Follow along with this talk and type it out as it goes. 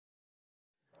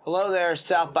Hello there,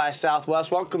 South by Southwest.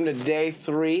 Welcome to day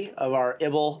 3 of our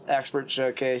IBBLE Expert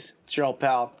Showcase. It's your old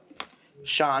pal,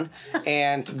 Sean.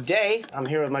 And today, I'm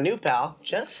here with my new pal,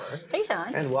 Jennifer. Hey,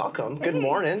 Sean. And welcome. Hey, good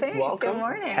morning. thanks. Welcome. Good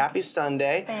morning. Happy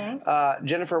Sunday. Thanks.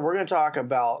 Jennifer, we're going to talk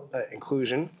about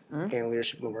inclusion and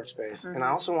leadership in the workspace. And I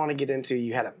also want to get into,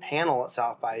 you had a panel at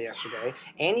South by yesterday,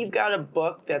 and you've got a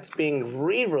book that's being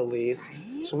re-released.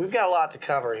 Right. So we've got a lot to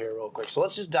cover here real quick. So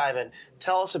let's just dive in.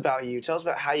 Tell us about you. Tell us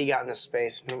about how you got in this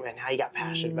space and how you got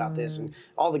passionate about this and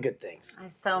all the good things. I'm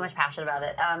so much passionate about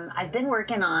it. I've been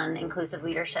working on inclusive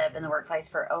leadership in the workplace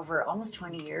for over almost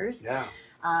 20 years. Yeah.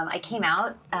 I came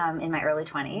out in my early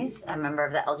 20s, a member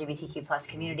of the LGBTQ plus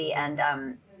community,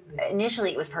 and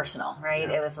initially it was personal, right?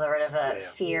 Yeah. It was sort of a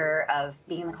fear of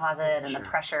being in the closet and the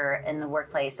pressure in the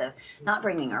workplace of not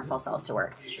bringing our full selves to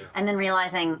work. Sure. And then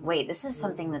realizing, wait, this is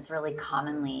something that's really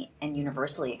commonly and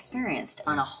universally experienced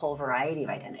on a whole variety of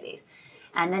identities.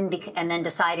 And then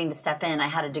deciding to step in, I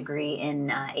had a degree in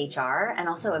HR and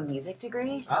also a music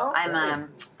degree. So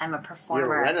I'm a performer.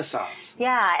 You're a renaissance.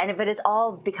 Yeah, but it's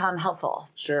all become helpful.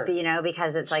 Sure. You know,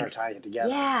 because it's Start tying it together.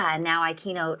 Yeah, and now I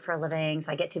keynote for a living,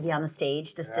 so I get to be on the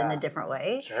stage just in a different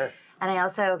way. Sure. And I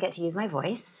also get to use my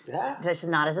voice, which is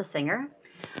not as a singer.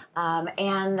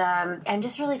 I'm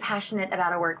just really passionate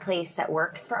about a workplace that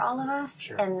works for all of us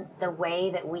and the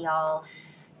way that we all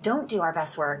don't do our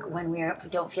best work when we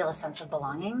don't feel a sense of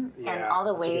belonging, and all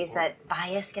the ways that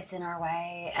bias gets in our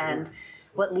way, and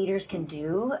what leaders can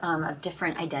do of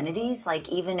different identities. Like,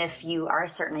 even if you are a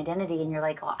certain identity and you're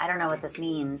like, well, I don't know what this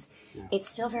means, it's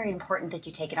still very important that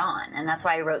you take it on. And that's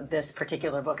why I wrote this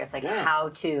particular book. It's like how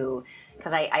to,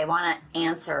 because I want to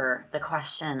answer the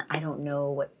question, I don't know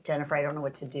what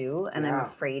to do, and I'm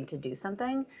afraid to do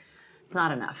something. It's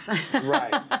not enough.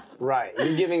 Right.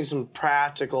 You're giving some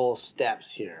practical steps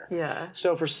here. Yeah.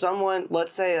 So for someone,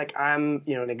 let's say like I'm,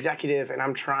 an executive and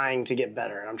I'm trying to get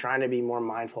better and I'm trying to be more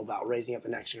mindful about raising up the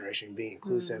next generation and being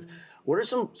inclusive. What are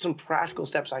some practical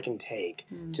steps I can take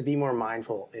to be more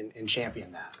mindful and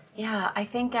champion that? Yeah, I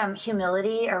think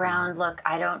humility around, look,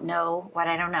 I don't know what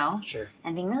I don't know. Sure.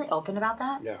 And being really open about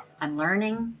that. Yeah. I'm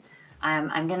learning.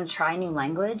 I'm going to try new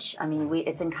language. I mean,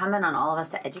 it's incumbent on all of us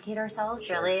to educate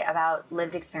ourselves really about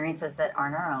lived experiences that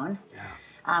aren't our own.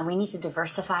 Yeah. We need to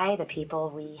diversify the people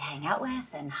we hang out with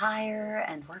and hire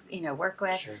and work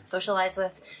with, socialize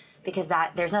with, because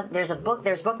there's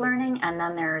book learning, and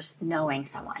then there's knowing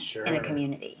someone in a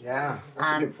community. Yeah, that's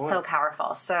a good point. So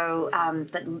powerful. So,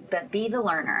 but be the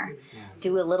learner.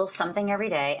 Do a little something every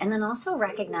day, and then also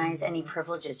recognize any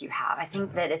privileges you have. I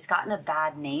think that it's gotten a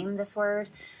bad name, this word,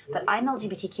 but I'm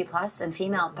LGBTQ plus and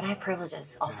female, but I have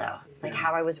privileges also, like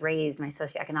how I was raised, my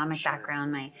socioeconomic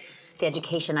background, the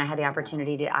education I had the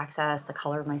opportunity to access, the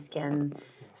color of my skin.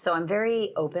 So I'm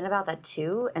very open about that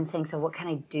too, and saying, so what can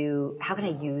I do? How can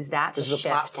I use that to shift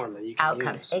platform that you can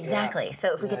outcomes? Use. Exactly. Yeah.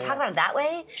 So if we could talk about it that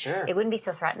way, it wouldn't be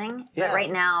so threatening. Yeah. But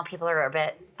right now, people are a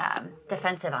bit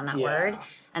defensive on that word,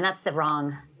 and that's the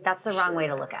wrong way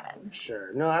to look at it.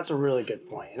 Sure. No, that's a really good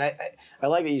point, and I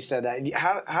like that you said that.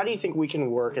 How do you think we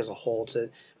can work as a whole to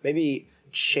maybe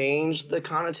change the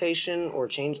connotation or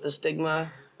change the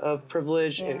stigma of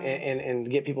privilege and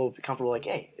get people comfortable, like,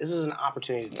 hey, this is an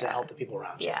opportunity to help the people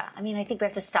around you. Yeah, I mean, I think we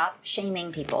have to stop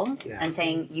shaming people and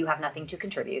saying you have nothing to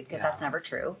contribute, because that's never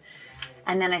true.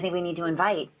 And then I think we need to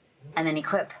invite and then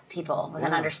equip people with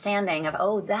an understanding of,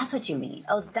 oh, that's what you mean.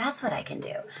 Oh, that's what I can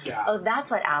do. Yeah. Oh,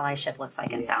 that's what allyship looks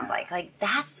like and sounds like. Like,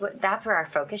 that's where our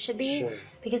focus should be,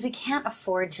 because we can't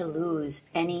afford to lose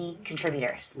any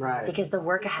contributors. Right. Because the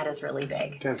work ahead is really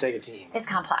big. It's going to take a team. It's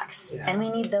complex. Yeah. And we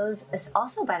need those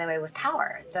also, by the way, with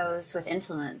power, those with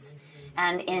influence.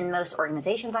 And in most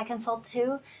organizations I consult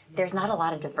to, there's not a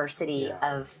lot of diversity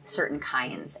of certain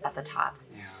kinds at the top.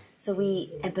 Yeah. So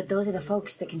but those are the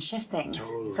folks that can shift things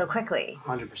so quickly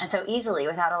 100%. and so easily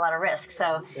without a lot of risk.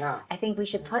 So I think we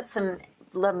should put some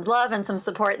love and some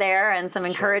support there, and some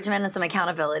encouragement and some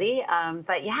accountability.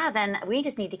 But then we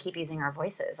just need to keep using our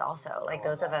voices also. Like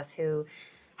those of us who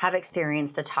have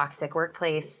experienced a toxic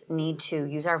workplace need to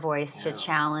use our voice to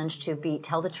challenge, to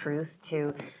tell the truth,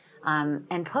 to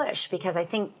and push, because I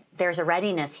think there's a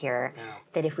readiness here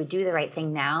that if we do the right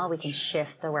thing now, we can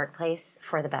shift the workplace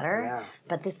for the better. Yeah.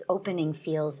 But this opening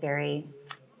feels very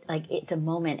like it's a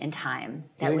moment in time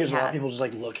that we have. There's a lot of people just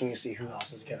like looking to see who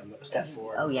else is going to step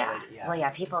forward. Oh yeah.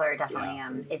 Well, people are definitely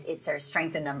it's their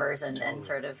strength in numbers and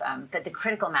sort of but the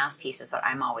critical mass piece is what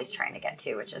I'm always trying to get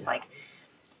to, which is like,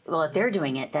 well, if they're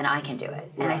doing it, then I can do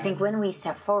it. And I think when we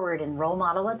step forward and role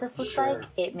model what this looks like,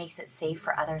 it makes it safe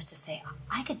for others to say, oh,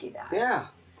 I could do that. Yeah.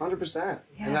 100%.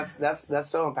 And that's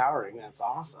so empowering. That's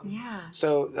awesome. Yeah.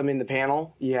 So, I mean, the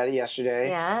panel, you had it yesterday.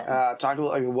 Yeah. Talk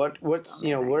about, like, what's, you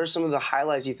know, what are some of the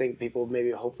highlights you think people maybe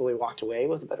hopefully walked away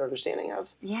with a better understanding of?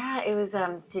 Yeah, it was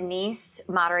Denise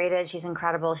moderated. She's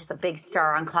incredible. She's a big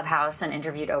star on Clubhouse and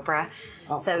interviewed Oprah.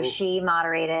 So cool. She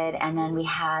moderated, and then we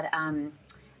had I'm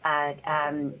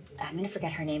going to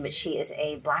forget her name, but she is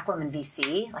a Black woman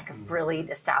VC, like a really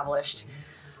established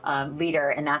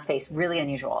leader in that space, really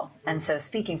unusual. And so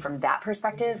speaking from that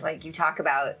perspective, like you talk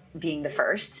about being the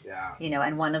first, you know,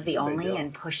 and one of the only,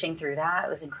 and pushing through that, it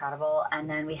was incredible. And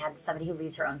then we had somebody who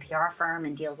leads her own PR firm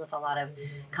and deals with a lot of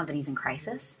companies in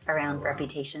crisis around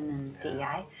reputation and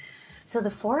DEI. So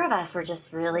the four of us were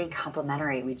just really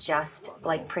complimentary. We just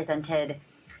like presented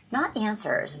not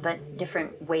answers, but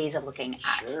different ways of looking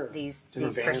at these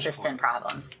persistent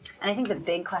problems. And I think the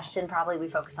big question probably we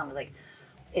focused on was like,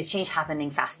 is change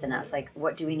happening fast enough? Like,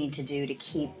 what do we need to do to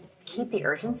keep the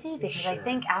urgency? Because I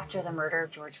think after the murder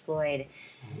of George Floyd,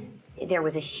 there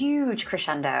was a huge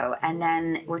crescendo, and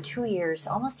then we're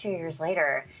almost 2 years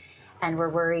later, and we're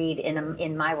worried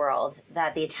in my world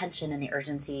that the attention and the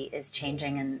urgency is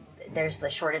changing, and there's the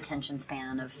short attention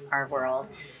span of our world,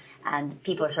 and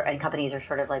people are and companies are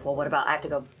sort of like, well, what about I have to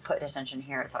go put attention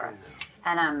here, et cetera.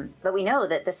 And but we know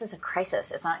that this is a crisis.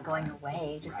 It's not going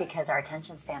away just because our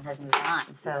attention span has moved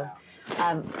on. So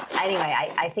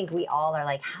anyway, I think we all are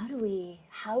like, how do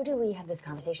we have this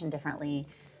conversation differently?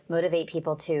 Motivate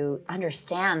people to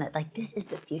understand that like this is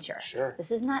the future.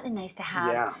 This is not a nice to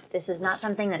have. This is not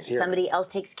something that somebody else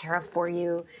takes care of for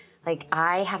you. Like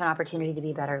I have an opportunity to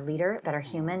be a better leader, better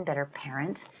human, better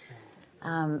parent.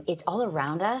 It's all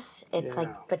around us. It's like,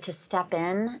 but to step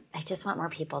in, I just want more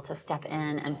people to step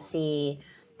in and see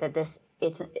that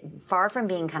it's far from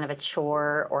being kind of a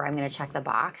chore or I'm going to check the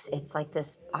box. It's like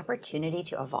this opportunity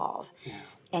to evolve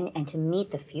and to meet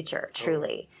the future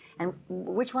truly. And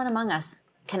which one among us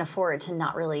can afford to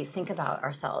not really think about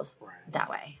ourselves that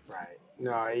way?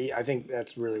 No, I think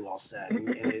that's really well said.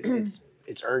 And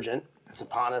it's urgent. It's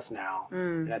upon us now,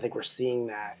 and I think we're seeing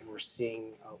that, and we're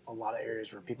seeing a lot of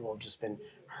areas where people have just been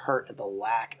hurt at the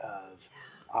lack of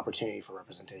opportunity for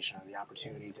representation, or the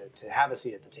opportunity to have a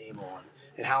seat at the table,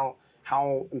 and how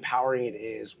empowering it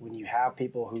is when you have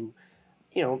people who,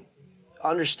 you know,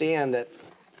 understand that,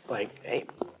 like, hey,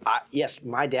 yes,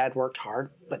 my dad worked hard,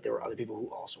 but there were other people who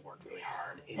also worked really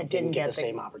hard and didn't get the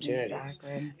same opportunities.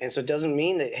 Exactly. And so it doesn't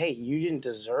mean that, hey, you didn't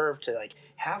deserve to like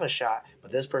have a shot, but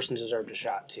this person deserved a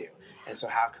shot too. And so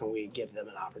how can we give them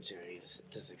an opportunity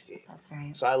to succeed? That's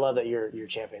right. So I love that you're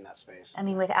championing that space. I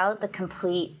mean, without the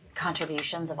complete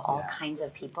contributions of all kinds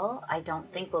of people, I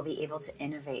don't think we'll be able to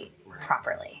innovate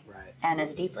properly and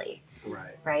as deeply.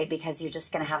 Right? Because you're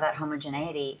just going to have that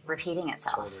homogeneity repeating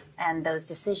itself. And those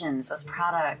decisions, those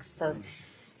products,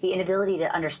 the inability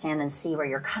to understand and see where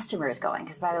your customer is going.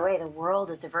 Because, by the way, the world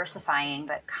is diversifying,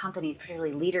 but companies,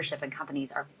 particularly leadership in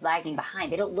companies, are lagging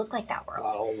behind. They don't look like that world. A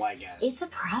lot of old white guys. It's a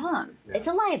problem. It's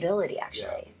a liability,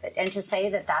 actually. And to say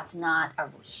that that's not a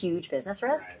huge business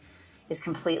risk is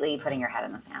completely putting your head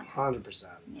in the sand. 100%.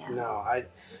 No,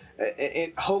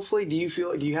 hopefully, do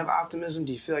you have optimism?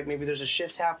 Do you feel like maybe there's a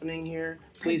shift happening here?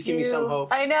 Please give me some hope.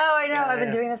 I know. I've been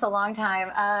doing this a long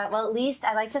time. Well, at least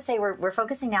I like to say we're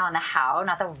focusing now on the how,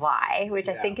 not the why, which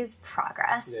I think is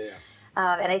progress.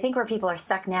 And I think where people are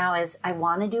stuck now is, I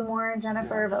want to do more,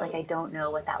 Jennifer, but like I don't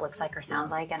know what that looks like or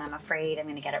sounds like, and I'm afraid I'm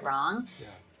going to get it wrong.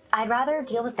 I'd rather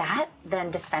deal with that than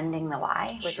defending the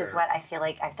why, which is what I feel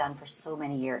like I've done for so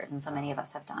many years, and so many of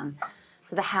us have done.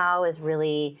 So the how is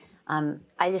really...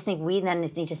 I just think we then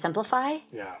need to simplify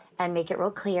and make it real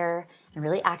clear and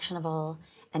really actionable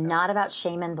and not about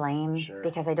shame and blame,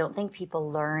 because I don't think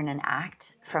people learn and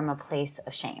act from a place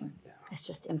of shame. It's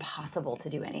just impossible to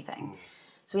do anything.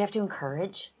 So we have to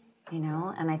encourage, you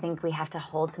know, and I think we have to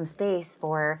hold some space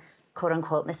for quote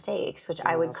unquote mistakes, which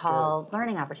I would call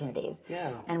learning opportunities.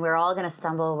 And we're all going to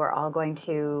stumble. We're all going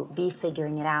to be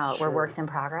figuring it out. We're works in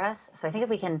progress. So I think if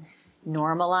we can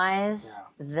normalize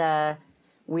the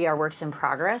we are works in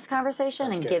progress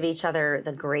conversation and give each other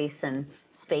the grace and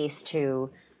space to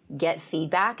get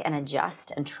feedback and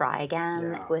adjust and try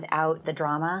again without the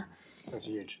drama. That's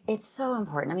huge. It's so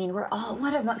important. I mean, we're all,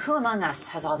 who among us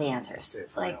has all the answers?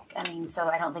 So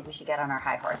I don't think we should get on our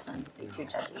high horse and be too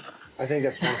judgy. I think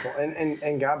that's wonderful.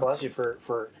 And God bless you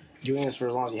for doing this for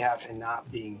as long as you have and not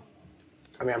being,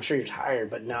 I mean, I'm sure you're tired,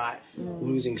 but not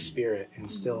losing spirit and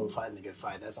still fighting the good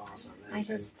fight. That's awesome.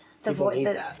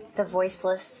 The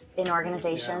voiceless in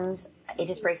organizations, it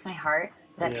just breaks my heart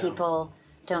that people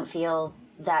don't feel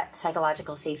that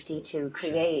psychological safety to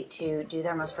create, to do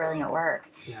their most brilliant work.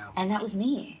 Yeah. And that was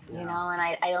me, you know, and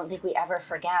I don't think we ever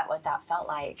forget what that felt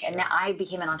like. Sure. And now I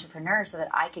became an entrepreneur so that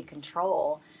I could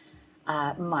control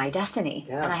my destiny,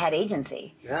 and I had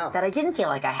agency that I didn't feel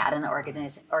like I had in the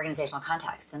organizational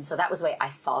context. And so that was the way I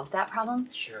solved that problem.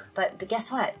 Sure. But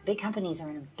guess what? Big companies are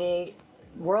in a big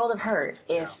world of hurt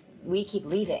if we keep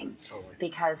leaving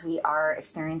because we are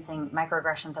experiencing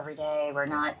microaggressions every day. We're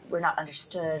not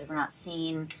understood. We're not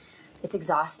seen. It's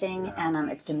exhausting and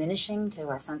it's diminishing to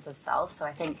our sense of self. So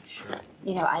I think,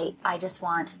 you know, I just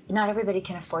want, not everybody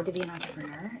can afford to be an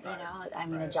entrepreneur, you know. I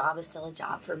mean, a job is still a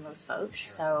job for most folks.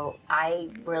 So I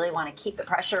really want to keep the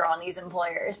pressure on these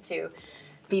employers to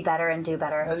be better and do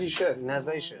better. As you should, and as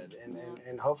they should.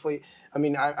 And hopefully, I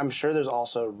mean, I'm sure there's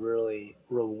also a really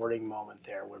rewarding moment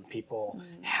there when people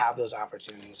have those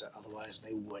opportunities that otherwise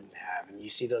they wouldn't have. And you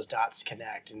see those dots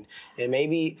connect. And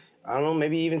maybe, I don't know,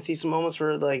 maybe you even see some moments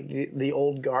where like the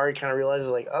old guard kind of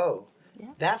realizes like, oh,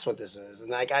 that's what this is.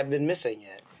 And like, I've been missing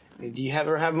it. Do you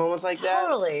ever have moments like that?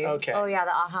 Totally. Okay. Oh yeah,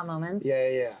 the aha moments.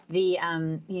 Yeah. The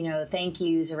you know, thank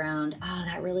yous around, oh,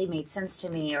 that really made sense to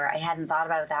me, or I hadn't thought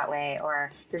about it that way,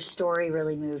 or your story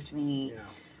really moved me. Yeah.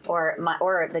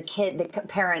 Or the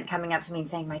parent coming up to me and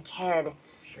saying my kid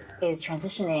is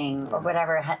transitioning or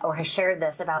whatever, or has shared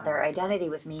this about their identity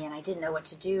with me and I didn't know what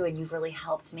to do, and you've really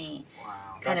helped me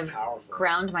kind of powerful.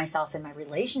 Ground myself in my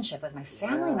relationship with my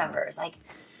family members. Like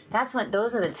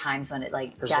those are the times when it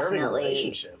like preserving definitely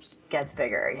relationships gets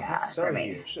bigger. Yeah, that's so for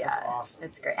me. Huge. Yeah, that's awesome.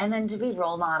 It's great. And then to be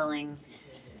role modeling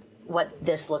what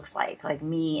this looks like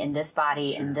me in this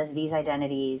body and these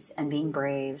identities, and being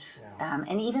brave.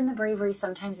 And even the bravery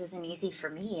sometimes isn't easy for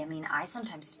me. I mean, I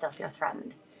sometimes still feel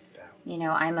threatened. Yeah. You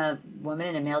know, I'm a woman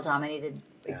in a male-dominated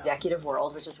executive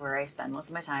world, which is where I spend most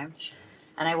of my time. Sure.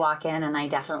 And I walk in and I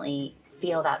definitely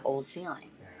feel that old feeling,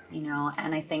 you know,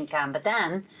 and I think, but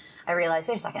then I realized,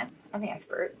 wait a second, I'm the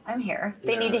expert. I'm here.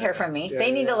 They need to hear from me.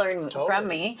 They need to learn from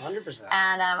me. 100%.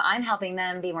 And I'm helping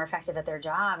them be more effective at their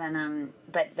job. And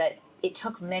but it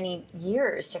took many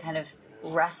years to kind of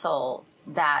wrestle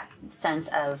that sense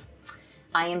of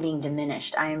I am being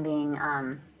diminished. I am being,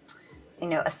 you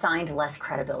know, assigned less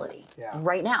credibility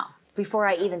right now before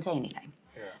I even say anything.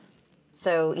 Yeah.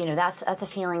 So, you know, that's a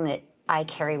feeling that I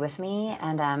carry with me.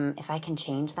 And if I can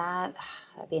change that,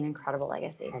 that'd be an incredible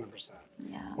legacy. 100%.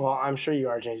 Yeah. Well, I'm sure you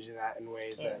are changing that in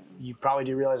ways that you probably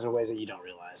do realize, in ways that you don't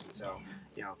realize. And so,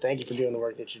 you know, thank you for doing the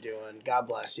work that you're doing. God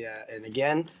bless you. And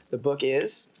again, the book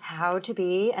is How to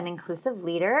Be an Inclusive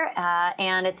Leader.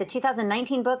 And it's a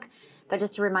 2019 book. But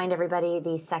just to remind everybody,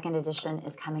 the second edition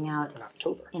is coming out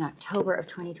in October of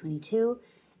 2022.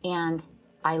 And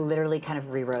I literally kind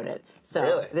of rewrote it.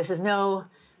 So this is no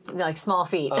like small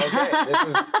feat. Okay,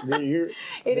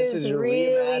 this is really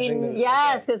reimagining.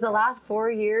 Yes, because the last 4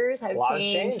 years have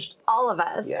changed all of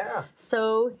us. Yeah,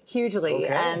 so hugely,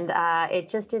 and it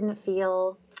just didn't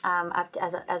feel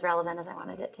as relevant as I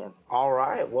wanted it to. All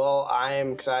right, well, I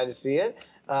am excited to see it.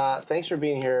 Thanks for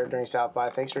being here during South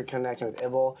by. Thanks for connecting with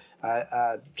IBBLE.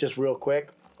 Just real quick.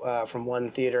 From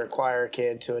one theater choir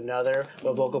kid to another.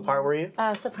 What vocal part were you?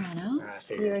 Soprano.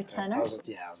 You were a tenor? I was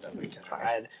definitely a tenor.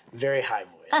 I had a very high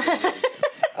voice.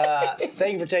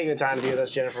 Thank you for taking the time to be with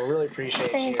us, Jennifer. Really appreciate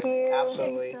you. Thank you.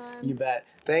 Absolutely. Thanks, you bet.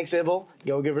 Thanks, IBBLE.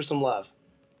 Go give her some love.